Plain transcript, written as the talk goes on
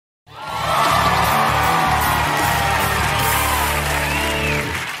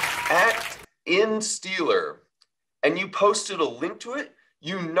Ben Steeler, and you posted a link to it?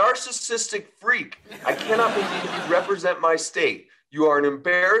 You narcissistic freak. I cannot believe you represent my state. You are an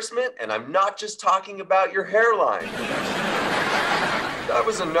embarrassment, and I'm not just talking about your hairline. If I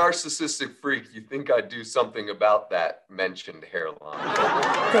was a narcissistic freak, you think I'd do something about that mentioned hairline.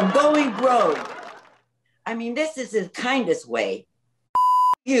 From Going Rogue. I mean, this is his kindest way.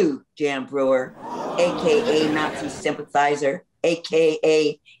 You, Jan Brewer, AKA Nazi sympathizer,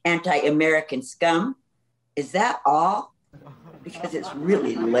 AKA anti-American scum. Is that all? Because it's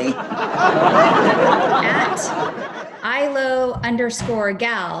really lame. At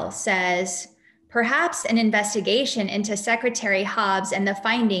ILO_gal says, perhaps an investigation into Secretary Hobbs and the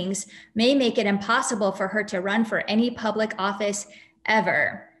findings may make it impossible for her to run for any public office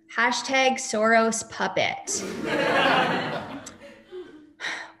ever. Hashtag Soros puppet.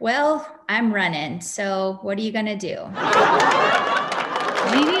 Well, I'm running, so what are you gonna do?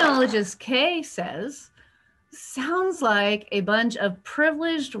 Genealogist K says, sounds like a bunch of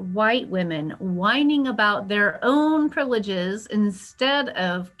privileged white women whining about their own privileges instead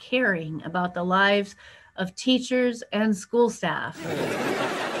of caring about the lives of teachers and school staff.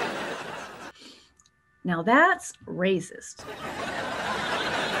 Now that's racist.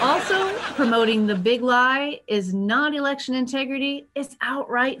 Also, promoting the big lie is not election integrity, it's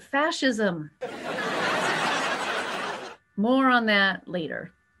outright fascism. More on that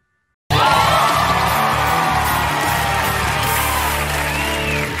later.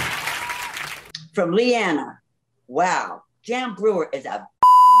 From Leanna. Wow, Jan Brewer is a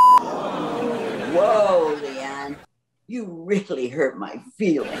Whoa, Leanne. You really hurt my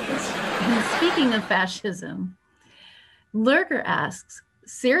feelings. And speaking of fascism, Lurker asks,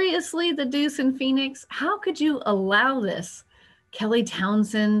 seriously, the Deuce in Phoenix? How could you allow this? Kelly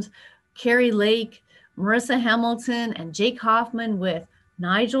Townsend, Carrie Lake, Marissa Hamilton, and Jake Hoffman with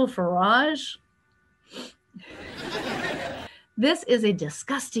Nigel Farage? This is a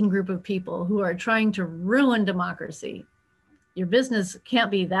disgusting group of people who are trying to ruin democracy. Your business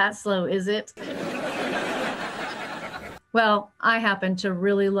can't be that slow, is it? Well, I happen to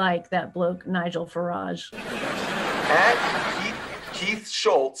really like that bloke, Nigel Farage. At Keith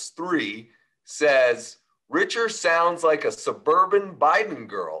Schultz 3 says, Richer sounds like a suburban Biden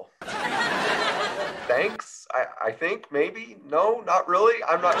girl. Thanks, I think, maybe. No, not really.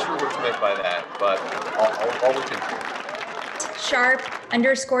 I'm not sure what's meant by that, but I'll look into it.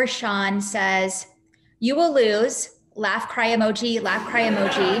 Sharp_Sean says, you will lose. Laugh, cry emoji, laugh, cry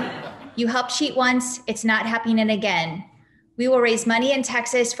emoji. You helped cheat once, it's not happening again. We will raise money in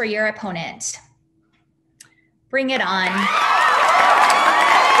Texas for your opponent. Bring it on.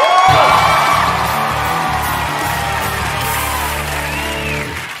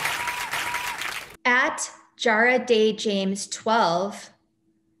 At Jara Day James 12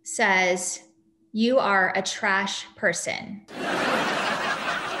 says, you are a trash person.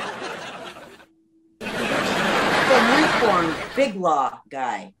 From Reform Big Law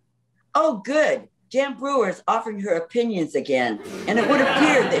guy. Oh, good. Jan Brewer is offering her opinions again, and it would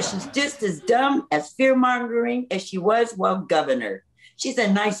appear that she's just as dumb as fear-mongering as she was while governor. She's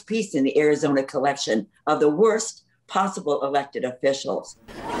a nice piece in the Arizona collection of the worst possible elected officials.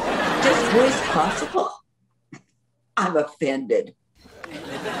 Just worst possible? I'm offended.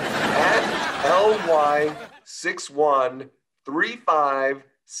 At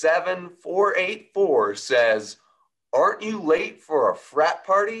LY613574484 says, aren't you late for a frat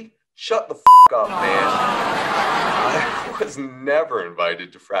party? Shut the f*** up, man. I was never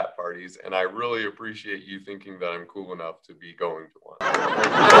invited to frat parties, and I really appreciate you thinking that I'm cool enough to be going to one.